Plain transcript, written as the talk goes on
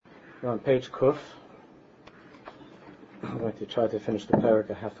We're on page Kuf. I'm going to try to finish the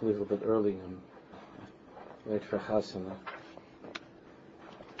parak. I have to leave a little bit early. I'm late for Chasana.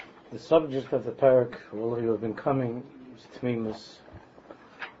 The subject of the parak, for all of you who have been coming, is Tmimus.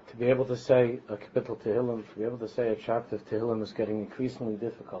 To be able to say a capital Tehillim, to be able to say a chapter of Tehillim is getting increasingly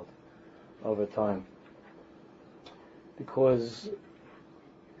difficult over time. Because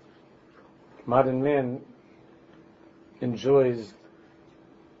modern man enjoys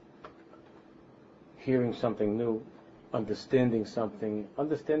hearing something new, understanding something.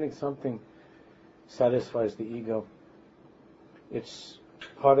 Understanding something satisfies the ego. It's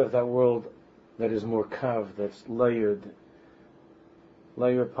part of that world that is more kav, that's layered,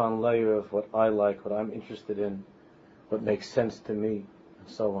 layer upon layer of what I like, what I'm interested in, what makes sense to me, and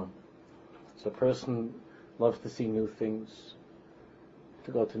so on. So a person loves to see new things,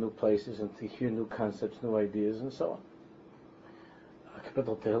 to go to new places, and to hear new concepts, new ideas, and so on.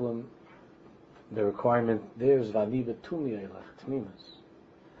 Capital Tehillim, the requirement there is vani betumi eilach, tmimus,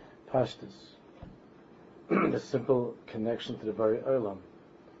 pashtus, the simple connection to the Bari Olam,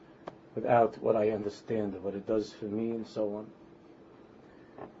 without what I understand of what it does for me, and so on.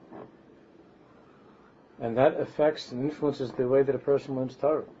 And that affects and influences the way that a person learns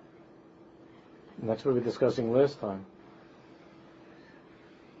Torah. And that's what we were discussing last time.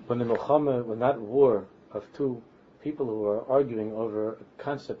 When the Milchama, when that war of two people who are arguing over a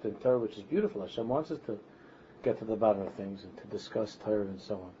concept in Torah which is beautiful, Hashem wants us to get to the bottom of things and to discuss Torah and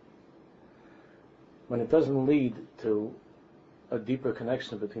so on. When it doesn't lead to a deeper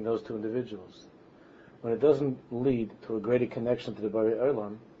connection between those two individuals, when it doesn't lead to a greater connection to the Bari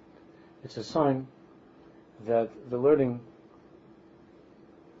Olam, it's a sign that the learning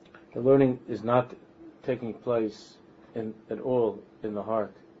is not taking place at all in the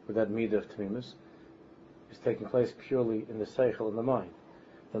heart with that midah of tmimus. It's taking place purely in the seichel, in the mind.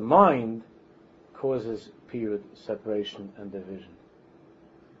 The mind causes period separation and division.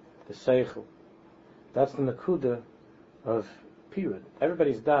 The seichel, that's the nakuda of period.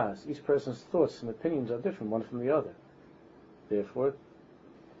 Everybody's das, each person's thoughts and opinions are different one from the other. Therefore,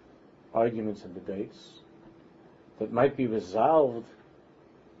 arguments and debates that might be resolved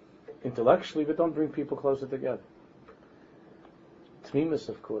intellectually but don't bring people closer together. Tmimus,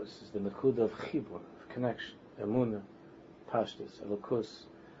 of course, is the nakuda of chibur, of connection, emunah, pashtus, elokus.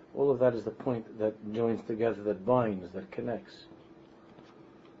 All of that is the point that joins together, that binds, that connects.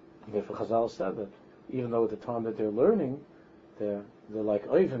 And therefore Chazal said that even though at the time that they're learning, they're like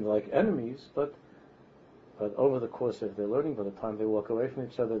oivim, they're like enemies, but over the course of their learning, by the time they walk away from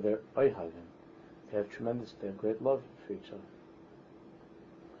each other, they're oihavim. They have great love for each other.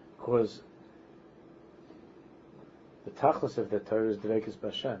 Because the tachlis of the Torah is dvekus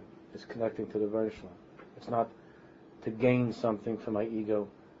b'Hashem, is connecting to the Baruch Shalom. It's not to gain something for my ego.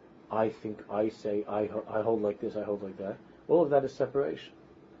 I think, I say, I hold like this, I hold like that. All of that is separation.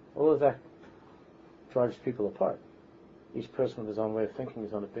 All of that drives people apart. Each person with his own way of thinking,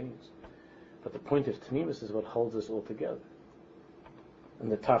 his own opinions. But the point of Tmimus is what holds us all together.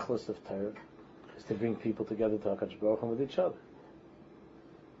 And the tachlis of Torah is to bring people together to HaKadosh Baruch Hu with each other.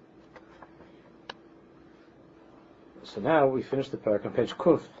 So now we finish the parak on page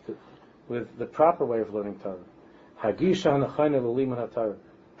Kuf with the proper way of learning Torah. Hagisha hanachayna l'liman haTorah.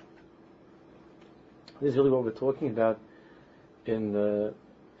 This is really what we're talking about in the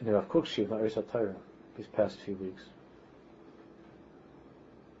Rav Kook Shiv, Ma'aris HaTorah, these past few weeks.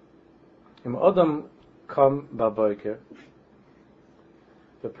 Im Adam kam ba'boker,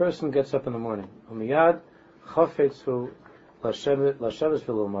 the person gets up in the morning. Umiyad chafetzu lasheves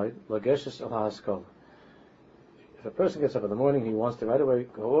v'lomay lageshes al ha'haskala. If a person gets up in the morning, he wants to right away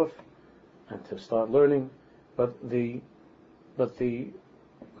go off and to start learning, but the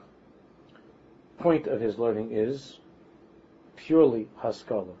point of his learning is purely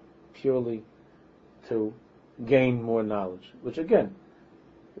haskala, purely to gain more knowledge, which again,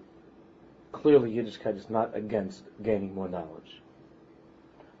 clearly Yiddishkeit is not against gaining more knowledge,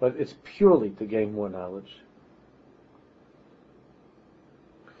 but it's purely to gain more knowledge.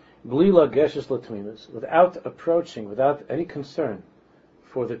 Blila geshes l'tmimus, without approaching, without any concern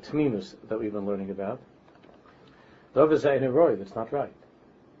for the tmimus that we've been learning about. That's not right.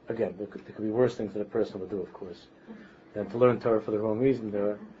 Again, there could be worse things that a person would do, of course, than to learn Torah for the wrong reason.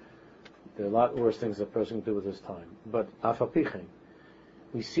 There are a lot worse things that a person can do with his time. But afapichen,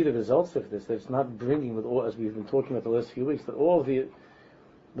 we see the results of this, that it's not bringing, with all, as we've been talking about the last few weeks, that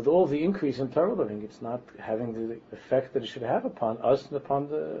with all the increase in Torah learning, it's not having the effect that it should have upon us and upon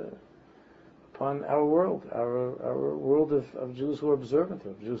our world, our world of Jews who are observant,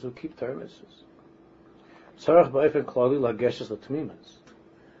 of Jews who keep Torah mitzvahs.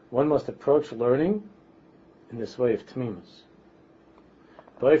 one must approach learning in this way of tmimus.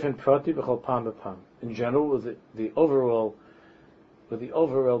 B'ofen prati b'chol pam b'pam. In general, with the overall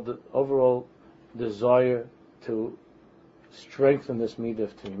desire to strengthen this midah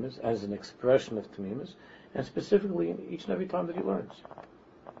of tmimus as an expression of tmimus, and specifically in each and every time that he learns.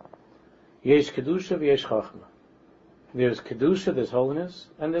 Yesh kedusha v'yesh chachma. There's kedusha, there's holiness,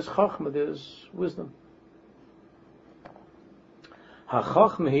 and there's chachma, there's wisdom.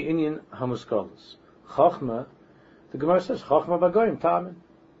 Ha-chachma hi inyan hamuskalos. Chachma, the Gemara says, chachma b'goyim ta'amin.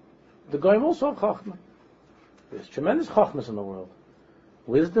 The goyim also have chachma. There's tremendous chachmas in the world.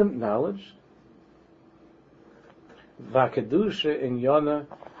 Wisdom, knowledge. Va-kedusha in yana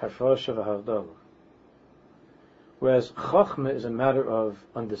hafrosha v'havdalah. Whereas chachma is a matter of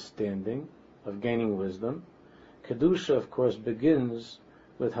understanding, of gaining wisdom. Kedusha, of course, begins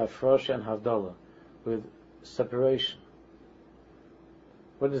with hafrosha and havdalah, with separation.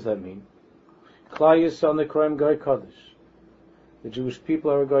 What does that mean? Klal Yisrael nekroim goy kodesh. The Jewish people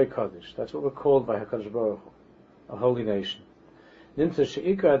are a goy kodesh. That's what we're called by HaKadosh Baruch Hu, a holy nation. Nimtza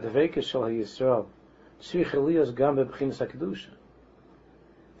she'ikar advekes shel HaYisrael tzrich eliyos gam bebchinas hakedusha.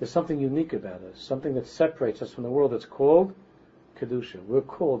 There's something unique about us, something that separates us from the world that's called kedusha. We're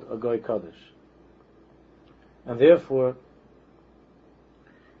called a goy kodesh. And therefore,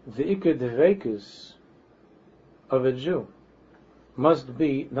 the ikar devekes of a Jew must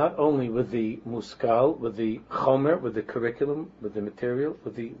be not only with the muskal, with the chomer, with the curriculum, with the material,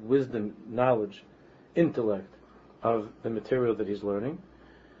 with the wisdom, knowledge, intellect of the material that he's learning.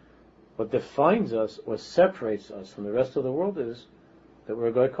 What defines us or separates us from the rest of the world is that we're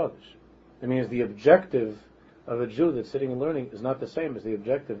a goy kodesh. It means the objective of a Jew that's sitting and learning is not the same as the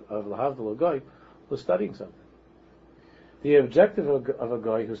objective of lahavdil goy who's studying something. The objective of a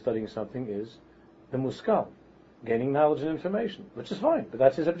guy who's studying something is the muskal, gaining knowledge and information, which is fine, but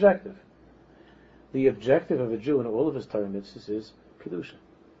that's his objective. The objective of a Jew in all of his Torah mitzvahs is kedusha.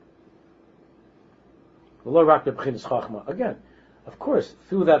 Again, of course,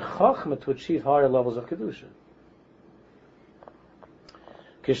 through that chachma to achieve higher levels of kedusha.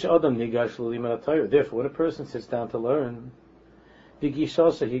 Therefore, when a person sits down to learn,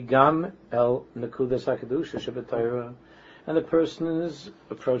 and the person is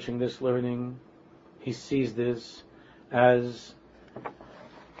approaching this learning, he sees this as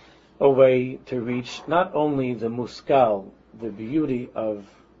a way to reach not only the muskal, the beauty of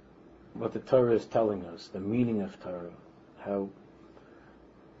what the Torah is telling us, the meaning of Torah, how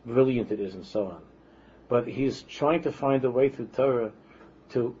brilliant it is and so on, but he's trying to find a way through Torah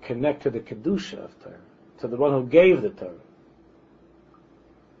to connect to the kedusha of Torah, to the one who gave the Torah.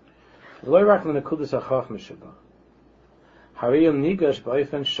 It's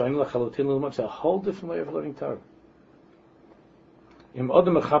a whole different way of learning Torah.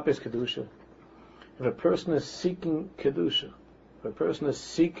 If a person is seeking kedusha, if a person is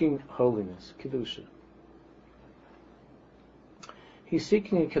seeking holiness, kedusha, he's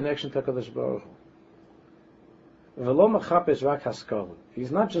seeking a connection to HaKadosh Baruch Hu.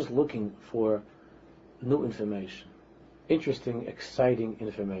 He's not just looking for new information, interesting, exciting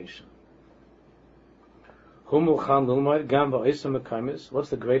information. What's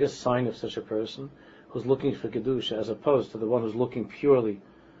the greatest sign of such a person who's looking for kedusha as opposed to the one who's looking purely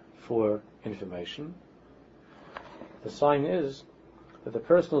for information? The sign is that the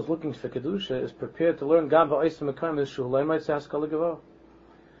person who's looking for kedusha is prepared to learn.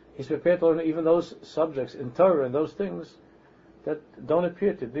 He's prepared to learn even those subjects in Torah and those things that don't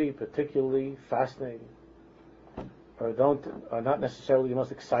appear to be particularly fascinating, or are not necessarily the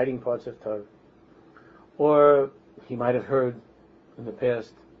most exciting parts of Torah, or he might have heard in the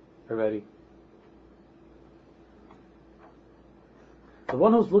past already. The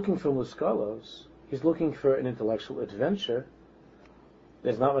one who's looking for muskalos, he's looking for an intellectual adventure.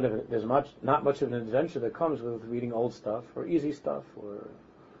 There's not much of an adventure that comes with reading old stuff or easy stuff or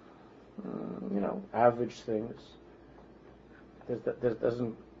average things. That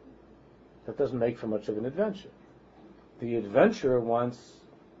doesn't make for much of an adventure. The adventurer wants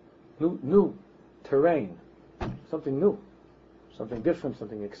new terrain, something new, something different,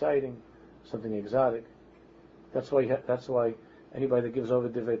 something exciting, something exotic. That's why anybody that gives over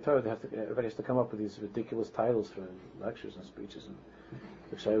Divrei Torah, everybody has to come up with these ridiculous titles for lectures and speeches,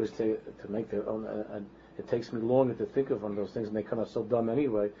 which I always say to make their own. And it takes me longer to think of one of those things, and they come out so dumb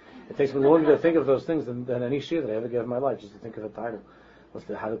anyway. It takes me longer to think of those things than any shir that I ever gave in my life, just to think of a title.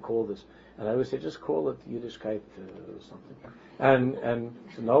 How to call this? And I always say, just call it Yiddishkeit or something. And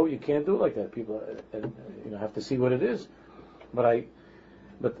so, no, you can't do it like that. People, have to see what it is. But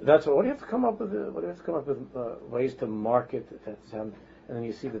that's what do you have to come up with? What do you have to come up with ways to market that sound and then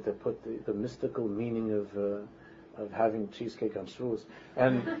you see that they put the mystical meaning of having cheesecake on Shavuos,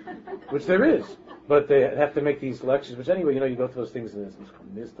 and which there is, but they have to make these lectures. Which anyway, you go through those things, and it's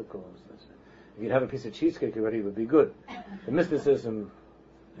mystical. If you'd have a piece of cheesecake already, it would be good. The mysticism,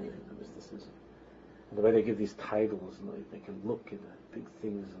 and the way they give these titles, and they can look at the big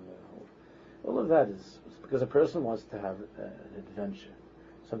things, and all of that is because a person wants to have an adventure,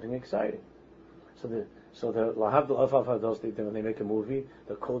 something exciting. So the when they make a movie,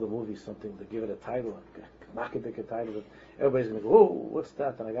 they'll call the movie something, they give it a title, a macadika title, but everybody's going to go, oh, what's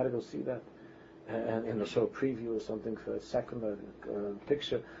that? And I got to go see that. And they'll show a preview or something for a second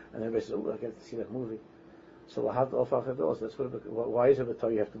picture, and everybody says, oh, I get to see that movie. So that's why is it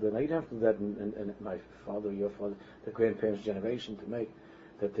you have to do that? Now you don't have to do that in my father, your father, the grandparents' generation to make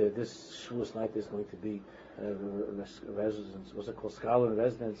that this Shavuos night is going to be residence, what's it called, scholar in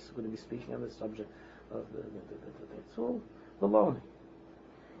residence, going to be speaking on the subject of it's all baloney.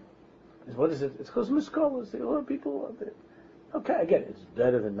 What is it? It's because miscallers, a lot of people out there. Okay, again, it's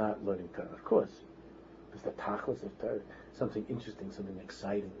better than not learning Torah, of course. It's the tachlis of Torah, something interesting, something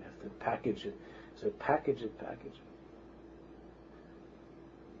exciting. We have to package it. So package it.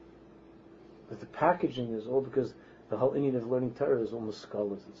 But the packaging is all because the whole Indian of learning Torah is almost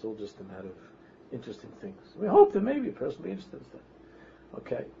scholars. It's all just a matter of interesting things. We hope that maybe a person will be interested in that.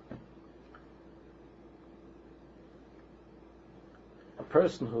 Okay. A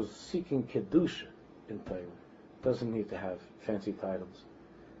person who's seeking Kedusha in Torah doesn't need to have fancy titles.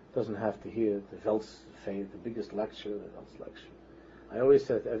 Doesn't have to hear the the biggest lecture, the Welt's lecture. I always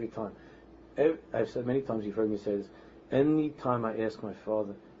said every time. I've said many times, you've heard me say this, any time I ask my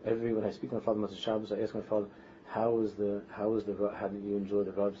father, when I speak to my father Moshe Shabbos, I ask my father, how did you enjoy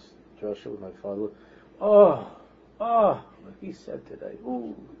the Rav's drasha with my father? What he said today.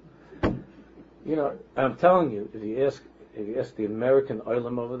 Ooh. I'm telling you, if you ask the American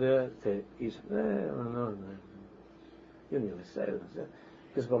oilam over there, he's, no. You didn't really say it.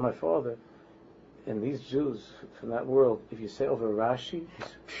 Because by my father, and these Jews from that world, if you say over Rashi,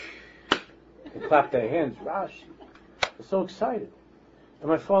 they clap their hands, Rashi. They're so excited. And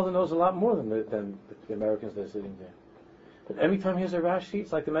my father knows a lot more than the Americans that are sitting there. But every time he hears a Rashi,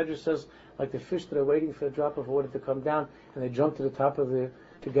 it's like the Medrash says, like the fish that are waiting for a drop of water to come down, and they jump to the top of to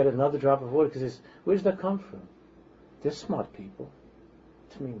get another drop of water, because where does that come from? They're smart people.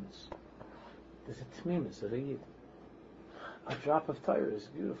 Tmimus. There's a tmimus of a yid. A drop of Torah is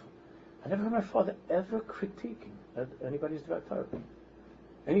beautiful. I never heard my father ever critiquing anybody's Dvar Torah.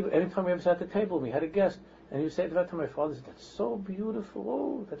 Anytime we ever sat at the table, we had a guest, and he would say to my father, that's so beautiful,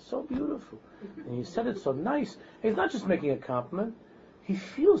 oh, that's so beautiful. And he said it so nice. He's not just making a compliment, he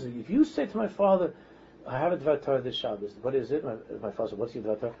feels it. If you say to my father, I have a Dvar Torah this Shabbos, what is it? My father said, what's your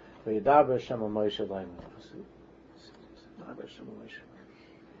Dvar Torah? V'yedaber Hashem al Moshe Leimer.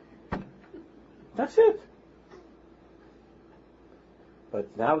 That's it.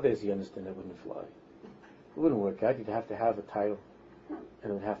 But nowadays, you understand, that wouldn't fly. It wouldn't work out. You'd have to have a title,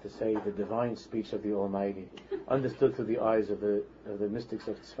 and it would have to say the divine speech of the Almighty, understood through the eyes of the mystics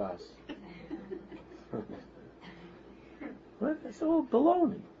of Tzfas. Well, it's all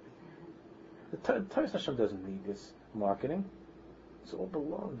baloney. The Torah Hashem doesn't need this marketing. It's all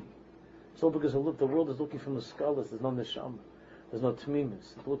baloney. It's all because the world is looking for the scholars. There's no neshama. There's no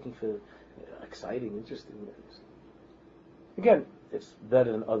tmimus. It's looking for exciting, interesting things. Again, it's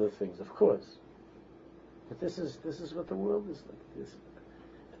better than other things, of course. But this is what the world is like. This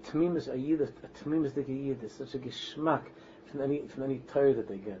tmimus ayid, a tmimus dikayid is such a geschmack from any Torah that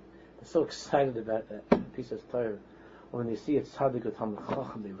they get. They're so excited about that piece of Torah. Or when they see it tzaddik or Talmud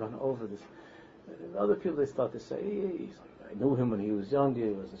Chacham, they run over this. And other people, they start to say, hey, he's like, I knew him when he was younger.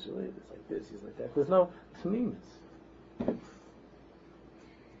 He wasn't sure. It's like this. He's like that. There's no tmimus.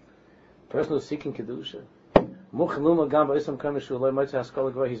 Person who's seeking kedusha.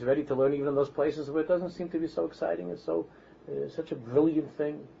 He's ready to learn even in those places where it doesn't seem to be so exciting. It's such a brilliant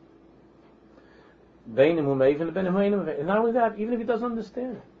thing. And not only that, even if he doesn't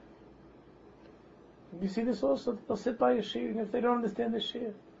understand. You see this also? They'll sit by a shir, and if they don't understand the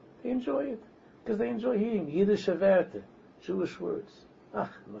shir, they enjoy it. Because they enjoy hearing Yiddish Shaverte, Jewish words.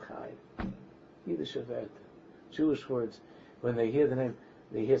 Yiddish Shaverte, Jewish words. When they hear the name,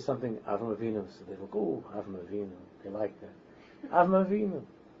 they hear something, Avram Avinu, so they look, oh, Avram Avinu. They like that. Avram Avinu.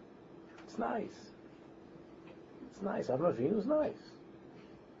 It's nice. It's nice. Avram Avinu is nice.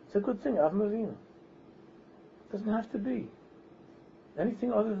 It's a good thing, Avram Avinu. It doesn't have to be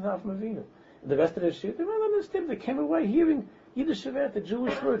anything other than Avram Avinu. The rest of the shir, they don't understand. They came away hearing Yiddish Shavert, the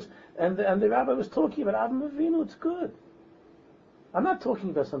Jewish words, and the rabbi was talking about Avram Avinu. It's good. I'm not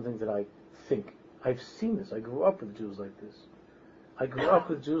talking about something that I think. I've seen this. I grew up with Jews like this. I grew up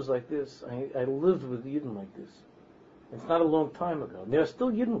with Jews like this. I lived with Yidden like this. It's not a long time ago. There are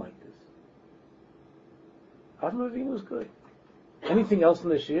still Yidden like this. Avram Avinu was good. Anything else in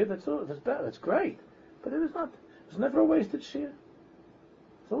the Shia, that's bad. That's great. But it was not. It was never a wasted Shia.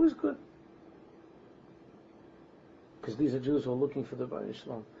 It's always good. Because these are Jews who are looking for the Bnei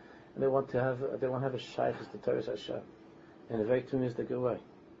Shalom. And they want to have a shaykhs to Torah Hashem in a very tunistic way.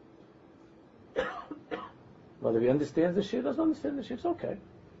 Whether he understands the Shia, doesn't understand the Shia, it's okay.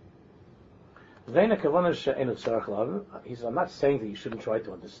 He says, I'm not saying that you shouldn't try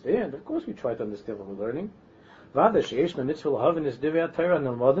to understand. Of course we try to understand what we're learning. Certainly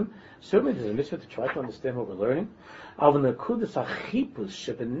there's a mitzvah to try to understand what we're learning. But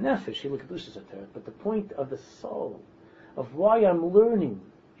the point of the soul, of why I'm learning,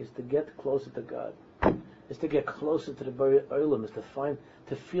 is to get closer to God. Is to get closer to the Bari Olam, is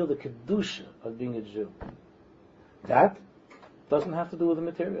to feel the kedusha of being a Jew. That doesn't have to do with the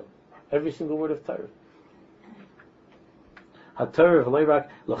material. Every single word of Torah. HaTorah v'leirak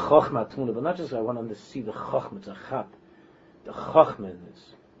l'chochma tuna, but not just I want to see the chochma, it's a chap. The chochma in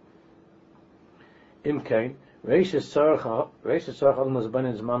this. Imkein, reish tzarach adam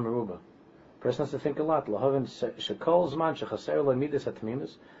l'zbanin zman meruba. Person has to think a lot. L'havin shekol zman shechaser l'midas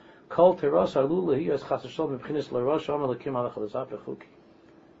hatmimis, kol teras alu lehi as chasashol mebchinis l'rosh amar l'kim alach l'zap echuki.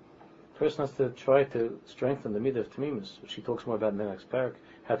 Person has to try to strengthen the midah of tmimis, which he talks more about in the next parak,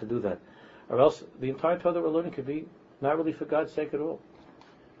 how to do that. Or else the entire Torah that we're learning could be not really for God's sake at all.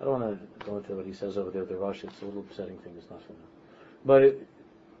 I don't want to go into what he says over there, the Rosh. It's a little upsetting thing. It's not for them. But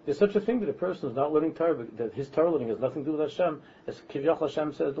there's such a thing that a person is not learning Torah, that his Torah learning has nothing to do with Hashem. As Kivyach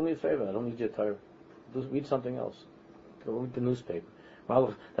Hashem says, do me a favor, I don't need your Torah. Read something else. Go read the newspaper.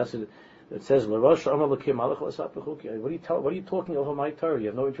 That's it. It says, what are you talking over my Torah? You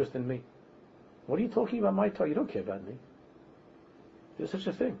have no interest in me. What are you talking about my Torah? You don't care about me. There's such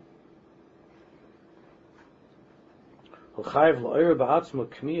a thing. A person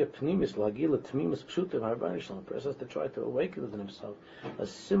has to try to awaken within himself a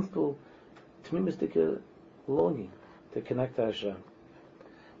simple tmimistic longing to connect to Hashem.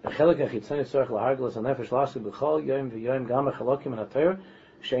 Therefore,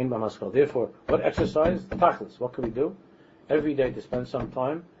 what exercise? Tachlis. What can we do? Every day to spend some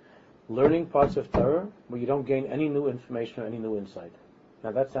time learning parts of Torah where you don't gain any new information or any new insight.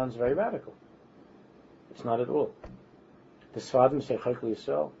 Now that sounds very radical. It's not at all. The Sfadim say Chaykel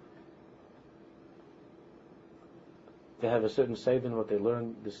Yisrael. They have a certain seder in what they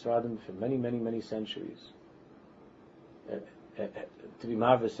learned the Sfadim for many, many, many centuries. To be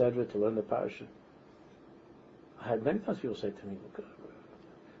Maver Sedra, to learn the parasha. I had many times people say to me, look,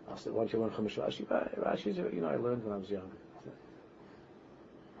 I said, why don't you learn Chumash Rashi? Rashi's, I learned when I was younger.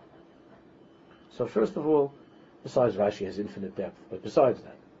 So first of all, besides Rashi has infinite depth, but besides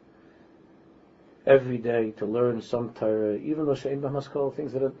that, every day to learn some Torah, even though She'ein B'Maskal,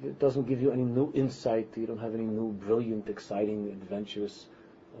 things that it doesn't give you any new insight, you don't have any new brilliant, exciting, adventurous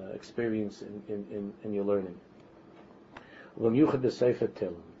experience in your learning. The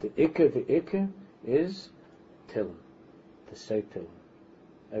Ikka is Tillim, to say Tillim,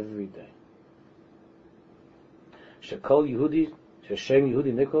 every day. Shekol Yehudi, Sheshem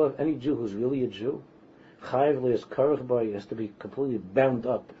Yehudi Nikolov, any Jew who's really a Jew, Chayiv Le'es Karach B'Yi, has to be completely bound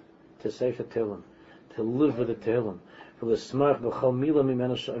up to Sefer Tehillim, to live with the Tehillim, for the Smach B'chol Mila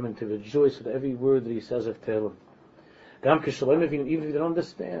Mimenu Sha'im, to rejoice with every word that he says of Tehillim. Gam Kishalem, even if you don't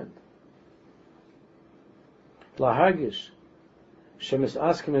understand. Lahagish, Shemis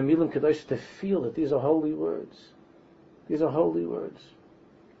Askim and Milim Kadosh, to feel that these are holy words. These are holy words.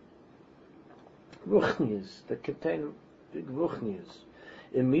 Ruchnias, that contain big ruchnias.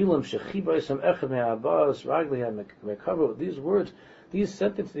 In Milim Shechibayisam Echad Me'abas Ragliha Mekavo, these words, these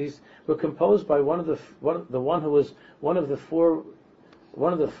sentences were composed by one of the four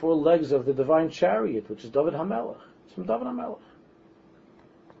legs of the divine chariot, which is David HaMelech. It's from David HaMelech.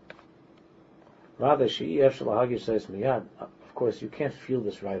 Rather, She'ef Shalahagish says Miyad. Of course, you can't feel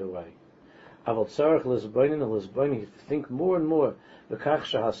this right away. Aval Tzarech Lizbainin and Lizbainin, think more and more. V'kach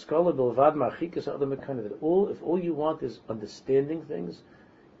Shahaskala Bilvad Marchikas Adam Mekana. That if all you want is understanding things,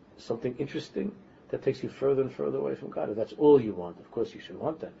 something interesting, that takes you further and further away from God. If that's all you want, of course you should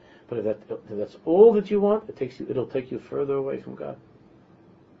want that. But if that's all that you want, it'll take you further away from God.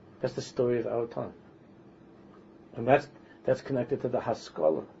 That's the story of our time, and that's connected to the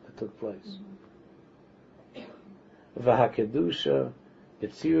Haskalah that took place. V'hakedusha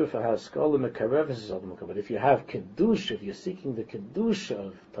yitzira v'haskalah mekareves adam. But if you have kedusha, if you're seeking the kedusha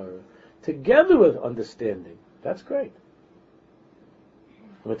of Torah together with understanding, that's great.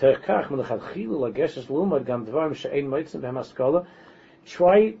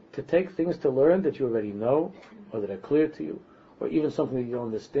 Try to take things to learn that you already know, or that are clear to you, or even something that you don't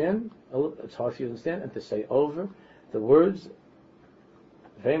understand. It's hard for you to understand, and to say over the words.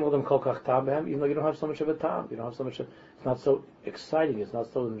 Even though you don't have so much of a time, you don't have so much. It's not so exciting. It's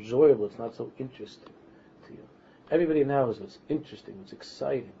not so enjoyable. It's not so interesting to you. Everybody knows what's interesting, what's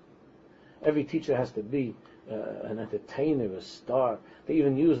exciting. Every teacher has to be an entertainer, a star. They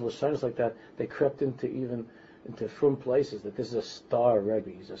even use lashonos like that. They crept into from places that this is a star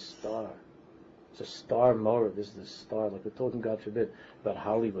Rebbe. He's a star. It's a star Morah. This is a star. Like we're talking, God forbid, about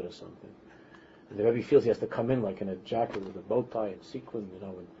Hollywood or something. And the Rebbe feels he has to come in like in a jacket with a bow tie and sequin,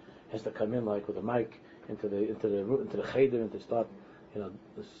 and has to come in like with a mic into the cheder and to start,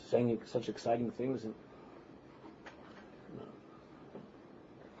 saying such exciting things. And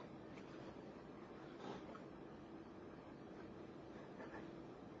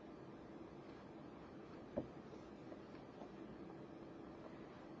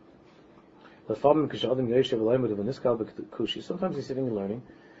sometimes he's sitting and learning,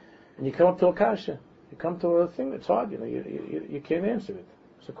 and you come up to a kasha, you come to a thing that's hard. You can't answer it.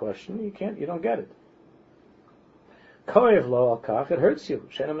 It's a question. You don't get it. It hurts you.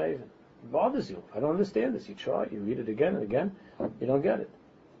 It bothers you. I don't understand this. You try, you read it again and again, you don't get it.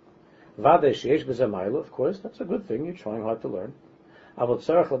 Of course, that's a good thing. You're trying hard to learn. But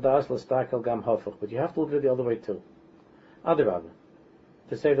you have to look at it the other way too.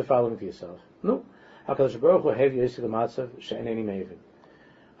 To say the following to yourself. No. I've been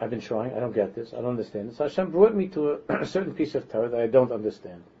trying, I don't get this, I don't understand this. Hashem brought me to a certain piece of Torah that I don't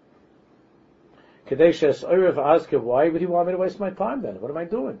understand. Why would he want me to waste my time then? What am I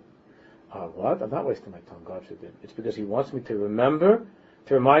doing? What? I'm not wasting my time, God forbid. It's because he wants me to remember,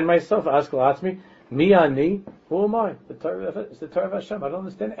 to remind myself, ask me, me ani, who am I? It's the Torah of Hashem. I don't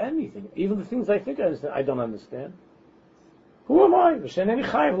understand anything. Even the things I think I understand, I don't understand. Who am I? I don't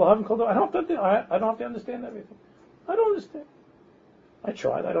have to understand everything. I don't understand. I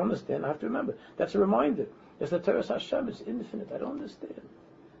tried, I don't understand. I have to remember. That's a reminder. It's the Torah of Hashem. It's infinite. I don't understand.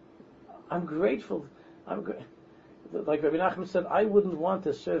 I'm grateful. Like Rabbi Nachman said, I wouldn't want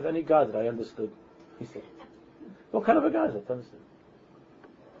to serve any God that I understood. He said, what kind of a God is that to understand?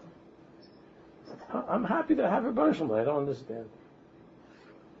 I'm happy to have a Baruch but I don't understand.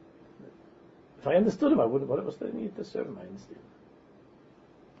 If I understood him, I wouldn't. What was the need to serve him? I understand.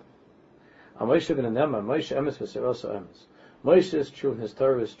 Moshe ben Nema, Moshe emes v'seroso emes. Moshe is true, and his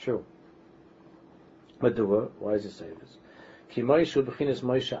Torah is true. But why does it say this? Ki Moshe b'chinas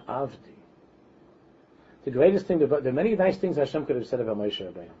Moshe avdi. The greatest thing, there are many nice things Hashem could have said about Moshe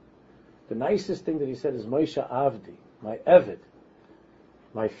Rabbeinu. The nicest thing that he said is Moshe avdi, my Eved,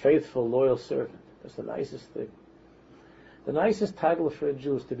 my faithful, loyal servant. That's the nicest thing. The nicest title for a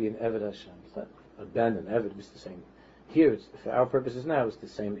Jew is to be an Eved Hashem. It's not a Ben and Eved, it's the same. Here, for our purposes now, it's the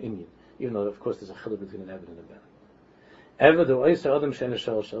same Inyan. Even though, of course, there's a chiluk between an Eved and a Ben. Eved or Oisa Adam Shena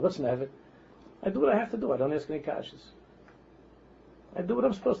Shel Shel. What's an Eved? I do what I have to do. I don't ask any kashas. I do what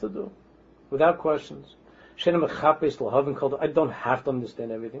I'm supposed to do, without questions. Shena Mechapes L'Havin Kol. I don't have to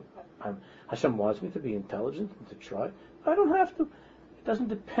understand everything. Hashem wants me to be intelligent and to try. I don't have to. It doesn't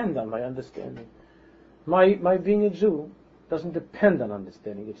depend on my understanding. My being a Jew doesn't depend on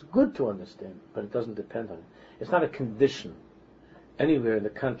understanding. It's good to understand, but it doesn't depend on it. It's not a condition anywhere in the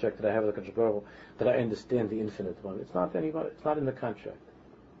contract that I have with the Baruch Hu that I understand the infinite one. It's not anybody. It's not in the contract.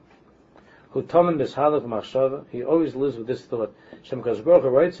 He always lives with this thought. Shem Baruch Hu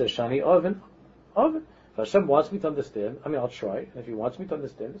writes, says, Shani Oven. If Hashem wants me to understand, I'll try. And if He wants me to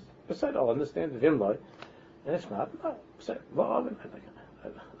understand this, beside I'll understand Vimloi. And if not, no.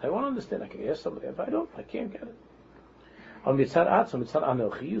 I won't understand. I can ask somebody. If I don't, I can't get it. Of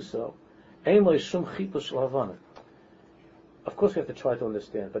course we have to try to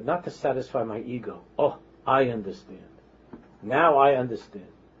understand, but not to satisfy my ego. Oh, I understand. Now I understand.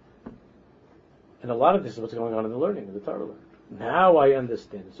 And a lot of this is what's going on in the learning, in the Torah learning. Now I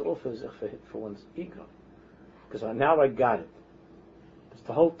understand. It's all for one's ego. Because now I got it. It's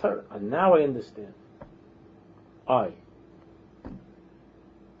the whole Torah. And now I understand.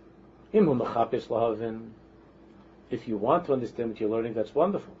 If you want to understand what you're learning, that's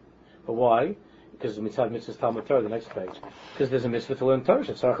wonderful. But why? Because the mitzvah Talmud Torah, the next page. Because there's a mitzvah to learn Torah.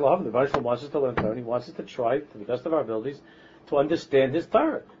 The Baruch Hu wants us to learn Torah, and He wants us to try, to the best of our abilities, to understand His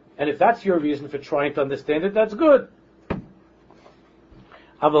Torah. And if that's your reason for trying to understand it, that's good.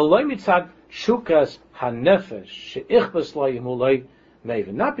 Not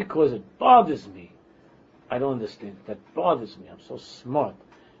because it bothers me. I don't understand. That bothers me. I'm so smart.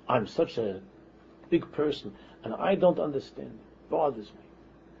 I'm such a big person, and I don't understand. It bothers me.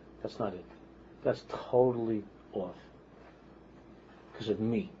 That's not it. That's totally off. because of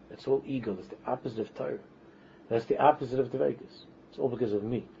me. That's all ego. That's the opposite of Torah. That's the opposite of Dvekus. It's all because of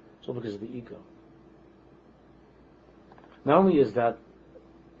me. It's all because of the ego. Not only is that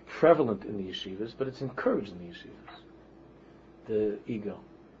prevalent in the yeshivas, but it's encouraged in the yeshivas. The ego.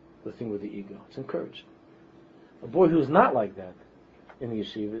 The thing with the ego. It's encouraged. A boy who's not like that in the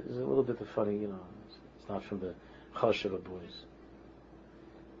yeshiva is a little bit funny, It's not from the chashuv of boys.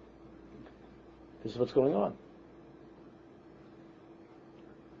 This is what's going on.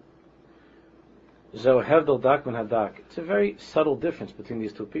 Zo hevdel dakman hadak. It's a very subtle difference between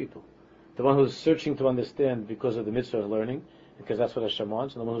these two people. The one who's searching to understand because of the mitzvah of learning, because that's what Hashem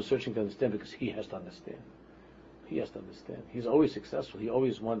wants, and the one who's searching to understand because he has to understand. He has to understand. He's always successful. He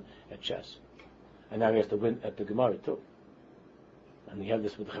always won at chess. And now he has to win at the Gemara too. And you have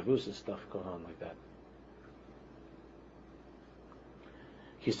this with the Chavrusa stuff going on like that.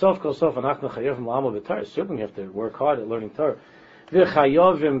 Certainly you have to work hard at learning Torah. We're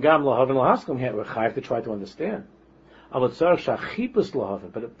chayav to try to understand. But what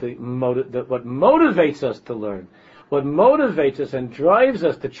motivates us to learn, what motivates us and drives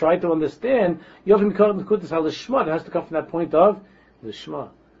us to try to understand, it has to come from that point of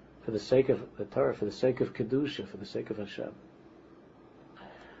Lishma, for the sake of the Torah, for the sake of Kedusha, for the sake of Hashem.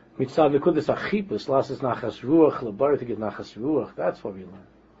 That's what we learn.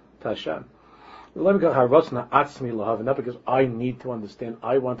 To Hashem. Not because I need to understand,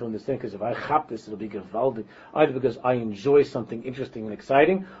 I want to understand, because if I chap this, it'll be gewaldig. Either because I enjoy something interesting and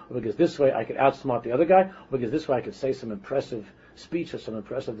exciting, or because this way I could outsmart the other guy, or because this way I could say some impressive speech or some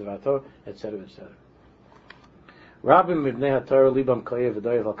impressive devator, etc., etc. Rabim mibnei haTorah libam kayev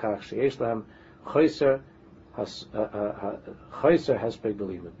v'doyev al kach sheyesh lahem choyser haspeg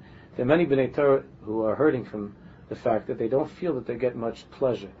b'limun. There are many bnei Torah who are hurting from the fact that they don't feel that they get much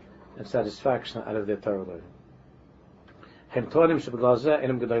pleasure and satisfaction out of their Torah learning. And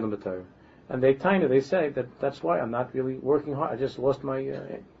they say that's why I'm not really working hard. I just lost my.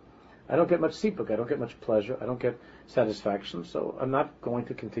 I don't get much sipuk. I don't get much pleasure. I don't get satisfaction. So I'm not going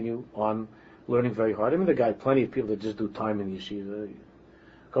to continue on learning very hard. There are plenty of people that just do time in the yeshiva.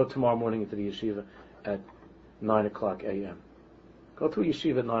 Go tomorrow morning into the yeshiva at 9 o'clock a.m. Go to a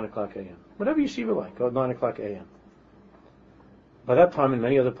yeshiva at 9 o'clock a.m. Whatever yeshiva like, go at 9 o'clock a.m. By that time, in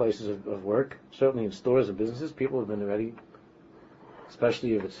many other places of work, certainly in stores and businesses, people have been already,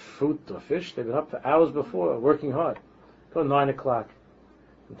 especially if it's fruit or fish, they've been up for hours before, working hard. Go 9 o'clock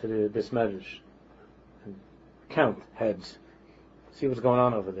into the Beis Medrash and count heads. See what's going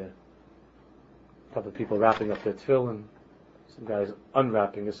on over there. A couple of people wrapping up their tefillin, some guys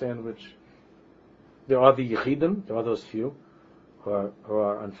unwrapping a sandwich. There are the yechidim, there are those few who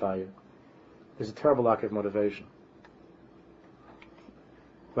are on fire. There's a terrible lack of motivation.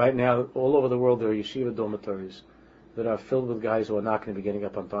 Right now, all over the world, there are yeshiva dormitories that are filled with guys who are not going to be getting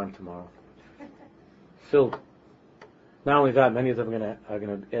up on time tomorrow. Filled. Not only that, many of them are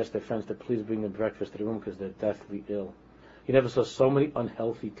going to ask their friends to please bring them breakfast to the room because they're deathly ill. You never saw so many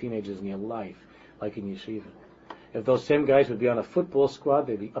unhealthy teenagers in your life like in yeshiva. If those same guys would be on a football squad,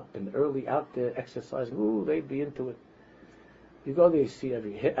 they'd be up and early out there exercising. Ooh, they'd be into it. You go there, you see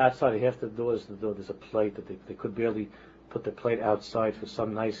outside half the doors, there's a plate that they could barely put the plate outside for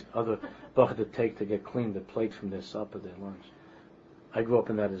some nice other bucket to take to get clean the plate from their supper, their lunch. I grew up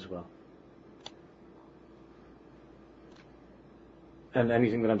in that as well. And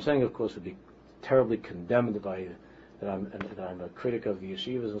anything that I'm saying, of course, would be terribly condemned by that I'm a critic of the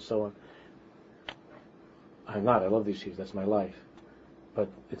yeshivas and so on. I'm not. I love the yeshivas. That's my life. But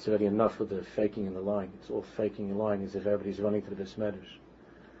it's already enough with the faking and the lying. It's all faking and lying as if everybody's running to the Beis Medrash.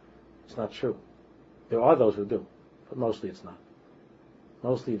 It's not true. There are those who do. But mostly it's not.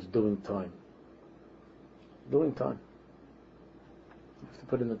 Mostly it's doing time. Doing time. I have to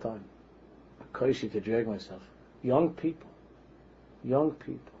put in the time. Kaishi to drag myself. Young people who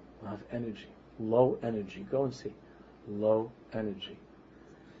have energy. Low energy. Go and see. Low energy.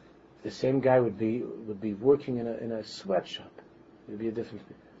 The same guy would be working in a sweatshop. It would be a different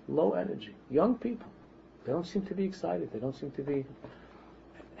thing. Low energy. Young people. They don't seem to be excited. They don't seem to be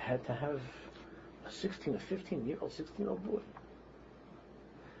had to have a 16 or 15-year-old, 16-year-old boy.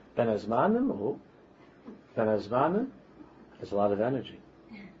 Ben Azmanim has a lot of energy.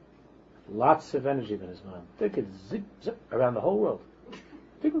 Lots of energy, Ben Azmanim. They could zip around the whole world.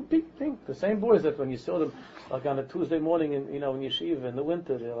 Think. The same boys that when you saw them like on a Tuesday morning in yeshiva in the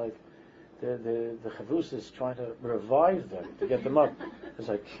winter, they're like the chavrusa is trying to revive them to get them up. It's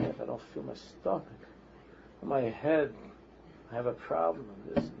like, I don't feel my stomach, my head. I have a problem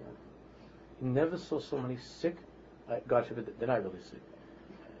with this. You never saw so many sick. God forbid, they're not really sick.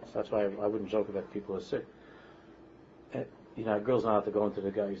 So that's why I wouldn't joke about people who are sick. girls not allowed to go into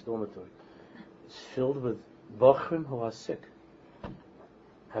the guy's dormitory. It's filled with bochrim who are sick,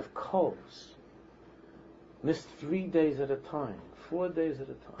 have colds, missed 3 days at a time, 4 days at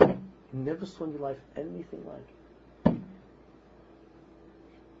a time. You never saw in your life anything like it.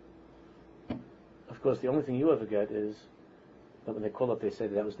 Of course, the only thing you ever get is that when they call up, they say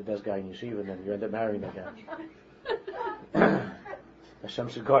that was the best guy in yeshiva, and then you end up marrying that guy. Hashem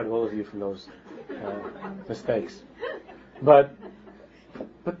should guard all of you from those mistakes. But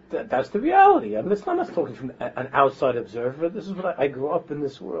that's the reality. I mean, it's not us talking from an outside observer. This is what I grew up in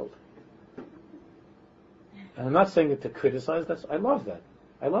this world. And I'm not saying it to criticize. I love that.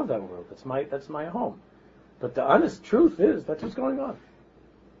 I love that world. That's my home. But the honest truth is, that's what's going on.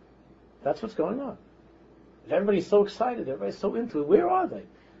 That's what's going on. Everybody's so excited. Everybody's so into it. Where are they?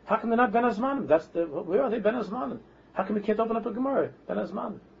 How come they're not Ben Azmanim? Where are they Ben Azmanim? How come we can't open up a Gemara? Ben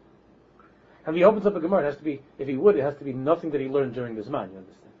Azmanim. And if he opens up a Gemara, it has to be, if he would, it has to be nothing that he learned during the Zman, you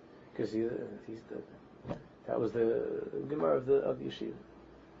understand? Because that was the Gemara of the yeshiva.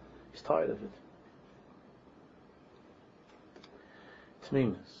 He's tired of it.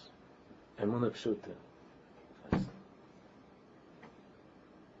 Tmimus. Emunah Pshuta.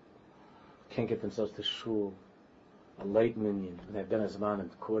 Can't get themselves to shul. A late minyan. When they've been Azman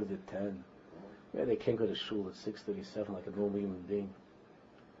at 9:45. Yeah, they can't go to shul at 6:37 like a normal human being.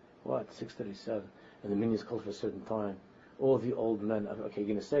 What? 6:37. And the minyan's called for a certain time. All the old men, okay, you're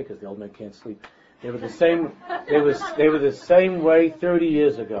going to say because the old men can't sleep. They were the same, they were the same way 30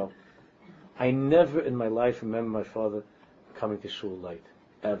 years ago. I never in my life remember my father coming to shul late.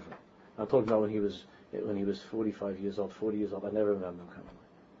 Ever. I'm talking about when he was 45 years old, 40 years old. I never remember him coming late.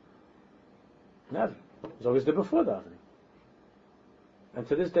 Never. It was always there before davening. And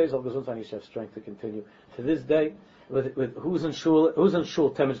to this day, Zal Gesundheit used to have strength to continue. To this day, with who's in shul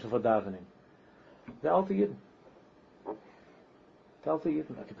 10 minutes before davening? The Alter Yidden. The Alter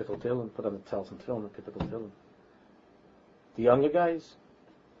Yidden. A capital Tillin, put on the tels and film, a capital Tillin. The younger guys,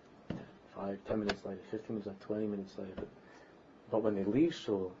 5, 10 minutes later, 15 minutes later, 20 minutes later. But when they leave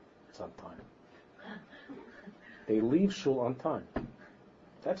shul, it's on time. They leave shul on time.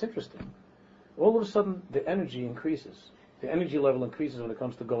 That's interesting. All of a sudden, the energy increases. The energy level increases when it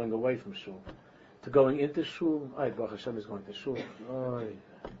comes to going away from shul. To going into shul, Baruch Hashem is going to shul.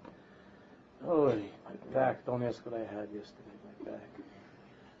 My back, don't ask what I had yesterday, my back.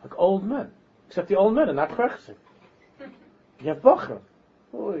 Like old men. Except the old men are not practicing. You have Bachram.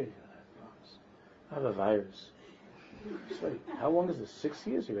 I have a virus. Wait, how long is this? 6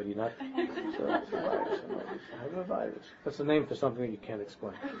 years already? Not. So it's a virus. I have a virus. That's the name for something that you can't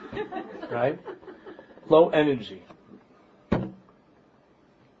explain. Right? Low energy.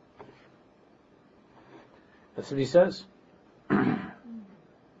 That's what he says.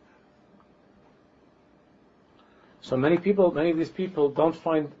 So many of these people don't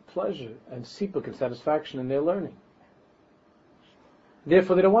find pleasure and sipuk and satisfaction in their learning.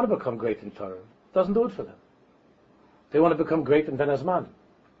 Therefore, they don't want to become great in Torah. It doesn't do it for them. They want to become great in Ben Azman.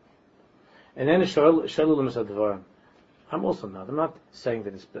 And then I'm also not. I'm not saying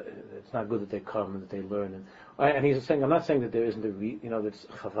that it's not good that they come and that they learn. And he's saying, I'm not saying that there isn't that's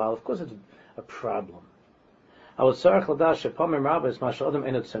chaval. Of course, it's a problem. I would say that Pamer Rabba is Mashadam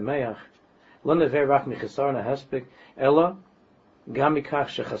Enot Semeach. Lo never rak michisar nahespik ella gam mikach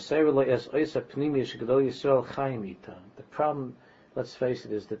shechaser lo es oisa pnimi shegdol Yisrael chayim ita. The problem, let's face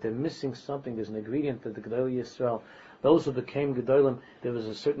it, is that they're missing something. There's an ingredient that the Gedol Yisrael, those who became Gedolim, there was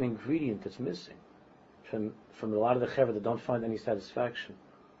a certain ingredient that's missing from a lot of the Chaver that don't find any satisfaction.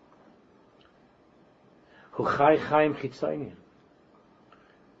 Hu chay chayim chitzayim.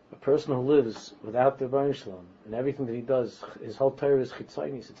 A person who lives without the Rebbeinu Shalom, and everything that he does, his whole Torah is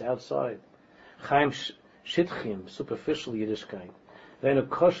chitzaynis, it's outside. Chaim shitchim, superficial Yiddishkeit. Then a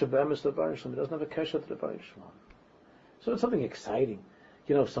kosher be'emes the Rebbeinu Shalom, he doesn't have a kesher to the Rebbeinu Shalom. So it's something exciting.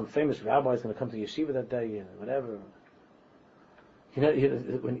 Some famous rabbi is going to come to yeshiva that day, whatever.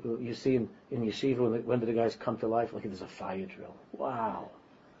 When you see in yeshiva, when do the guys come to life? Like there's a fire drill. Wow.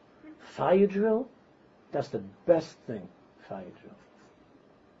 Fire drill? That's the best thing, fire drill.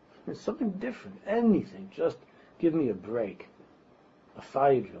 It's something different. Anything. Just give me a break. A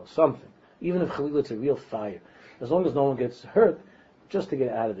fire drill. Something. Even if Khalil it's a real fire. As long as no one gets hurt, just to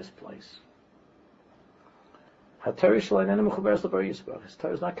get out of this place. His Torah is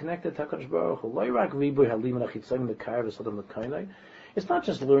not connected to HaKadosh Baruch Hu. It's not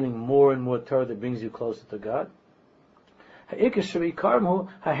just learning more and more Torah that brings you closer to God. What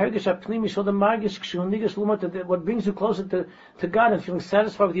brings you closer to God and feeling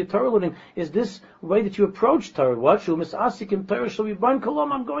satisfied with your Torah learning is this way that you approach Torah. What? I'm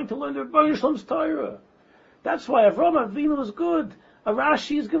going to learn the Rebbeinu Shalom's Torah. That's why Avraham Avinu is good. A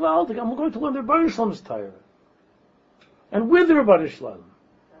Rashi is gewaltig. I'm going to learn the Rebbeinu Shalom's Torah. And with the Rebbeinu Shalom.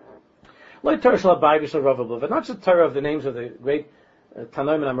 Like Torah Shal Abai B'Shal Rav Abluv. Not just Torah of the names of the great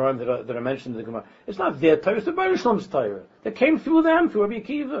Tanoim and Amoraim that are mentioned in the Gemara. It's not their Torah, it's the Rebbeinu Shalom's Torah. That came through them, through Rabbi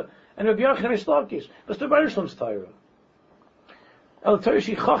Akiva and Rabbi Yochanan and Lakish. But it's the Rebbeinu Shalom's Torah. El Torah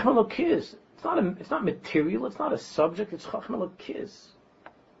Shi Chachma Lokiz. It's not material, it's not a subject, it's Chachma Lokiz.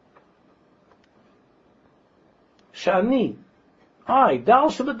 Shani.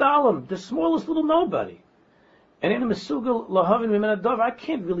 Dal Shabadalim, the smallest little nobody. And in a Mesugal Lahavin Mimenadov, I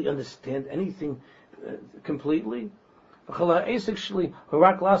can't really understand anything completely. The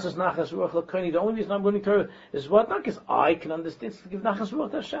only reason I'm learning Torah is what? Not because I can understand, it's to give Nachas Ruach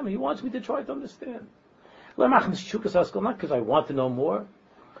to Hashem. He wants me to try to understand. Not because I want to know more.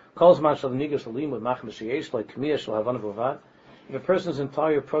 If a person's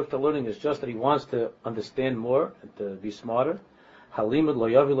entire approach to learning is just that he wants to understand more and to be smarter, it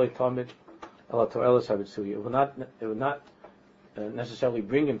will not necessarily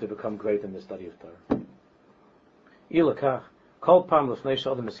bring him to become great in the study of Torah.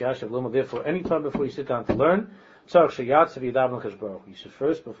 Therefore, any time before you sit down to learn, you should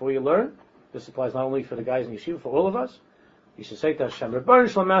first, before you learn, this applies not only for the guys in Yeshiva, for all of us, you should say to Hashem, Rebbeinu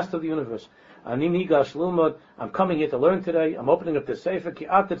Shalom, Master of the universe, I'm coming here to learn today, I'm opening up the Sefer,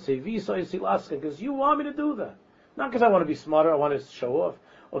 because you want me to do that. Not because I want to be smarter, I want to show off,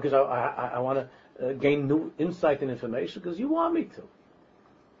 or because I want to gain new insight and information, because you want me to.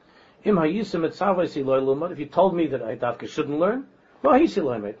 If you told me that I dafka shouldn't learn, then I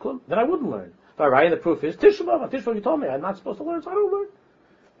wouldn't learn. The proof is, Tisha B'Av, you told me I'm not supposed to learn, so I don't learn.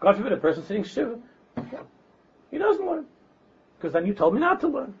 God forbid a person sitting Shiva, he doesn't learn, because then you told me not to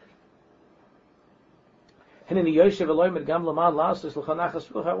learn. I want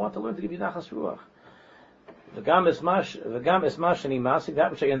to learn to give you nachas ruach.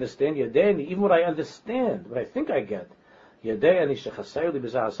 That which I understand, even what I understand, what I think I get, I mean,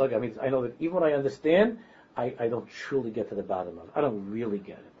 I know that even what I understand, I don't truly get to the bottom of it. I don't really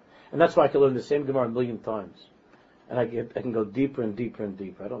get it. And that's why I can learn the same Gemara a million times. And I can go deeper and deeper and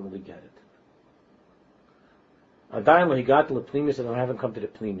deeper. I don't really get it. Adayin he got to the Pnimis, and I haven't come to the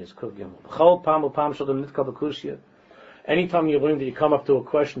Pnimis. Anytime you learn that you come up to a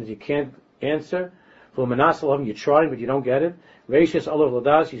question that you can't answer, you're trying but you don't get it, you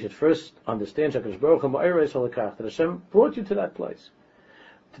should first understand that Hashem brought you to that place.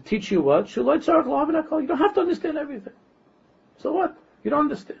 To teach you what? You don't have to understand everything. So what? You don't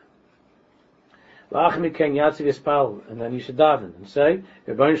understand. And then you should daven and say,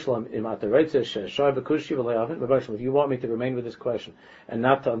 if you want me to remain with this question and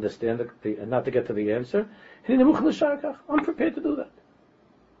not to understand and not to get to the answer, I'm prepared to do that.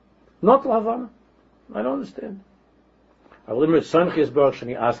 Not lavana. I don't understand. I will limit Sanchi Yisbarach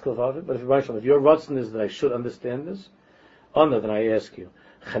Shani ask of it, but if your ratzon is that I should understand this, then I ask you,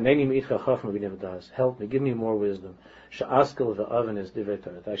 help me, give me more wisdom. Sha'askel v'aven is divrei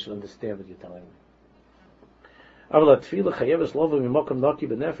Torah, that I should understand what you're telling me.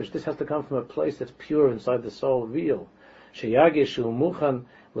 This has to come from a place that's pure inside the soul, real. With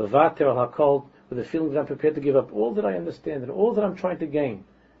the feeling that I'm prepared to give up all that I understand and all that I'm trying to gain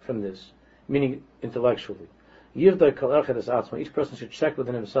from this, meaning intellectually. Each person should check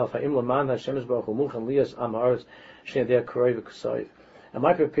within himself. Am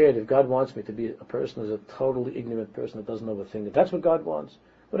I prepared, if God wants me to be a person who's a totally ignorant person that doesn't know a thing, if that's what God wants,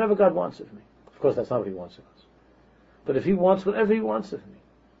 whatever God wants of me. Of course, that's not what He wants of us. But if He wants whatever He wants of me,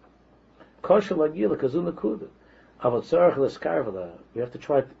 we have to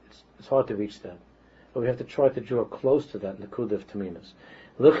try, it's hard to reach that, but we have to try to draw close to that Nakuda of Taminas.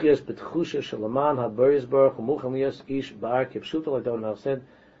 I've said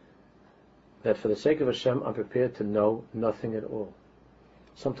that for the sake of Hashem, I'm prepared to know nothing at all.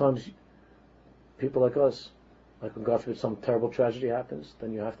 Sometimes people like us, like when God forbid some terrible tragedy happens,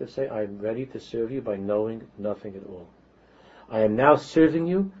 then you have to say, I am ready to serve you by knowing nothing at all. I am now serving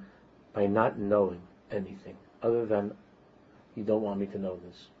you by not knowing anything other than you don't want me to know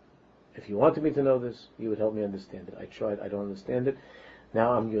this. If you wanted me to know this, you would help me understand it. I tried, I don't understand it.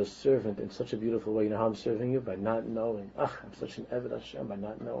 Now I'm your servant in such a beautiful way. You know how I'm serving you? By not knowing. I'm such an Eved Hashem by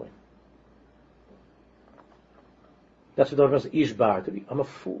not knowing. That's what the Rebbe says, Ishbar. I'm a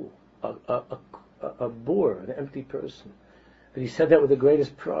fool, a bore, an empty person. But he said that with the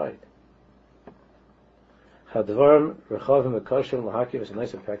greatest pride. Hadvarim, Rechavim, Akashim, Lahakiv, is a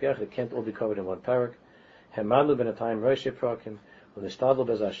nice parak. It can't all be covered in one parak. Hemanu ben Atayim, Roshei Prakim, L'Nishtadl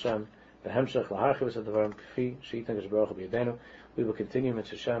bez Hashem, Behemshech, Lahakiv, is a Dvarim, Kfi, Sheitan, Yisbarach, B'Yadenu. We will continue,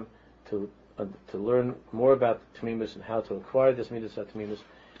 Mitzvah Hashem, to to learn more about Tmimus and how to acquire this Midas Tmimus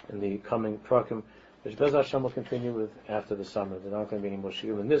in the coming Prakim, which Bez Hashem will continue with after the summer. There aren't going to be any more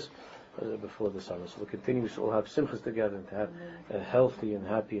shiurim than this before the summer. So we'll continue. We should all have simchas together and to have a healthy and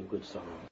happy and good summer.